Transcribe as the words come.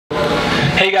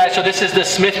Hey guys, so this is the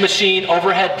Smith machine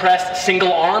overhead press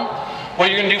single arm.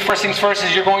 What you're going to do first things first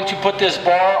is you're going to put this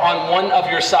bar on one of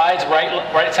your sides,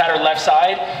 right side or left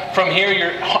side. From here,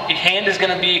 your hand is going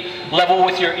to be level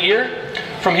with your ear.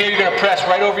 From here, you're going to press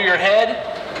right over your head,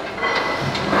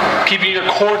 keeping your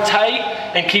core tight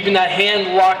and keeping that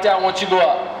hand locked out once you go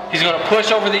up. He's going to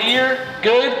push over the ear,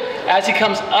 good. As he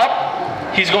comes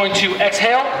up, he's going to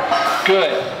exhale,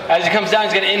 good. As he comes down,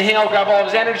 he's going to inhale, grab all of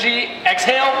his energy,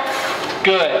 exhale,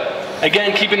 good.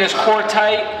 Again, keeping his core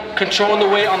tight, controlling the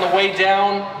weight on the way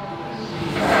down.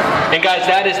 And guys,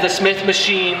 that is the Smith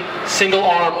machine single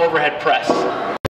arm overhead press.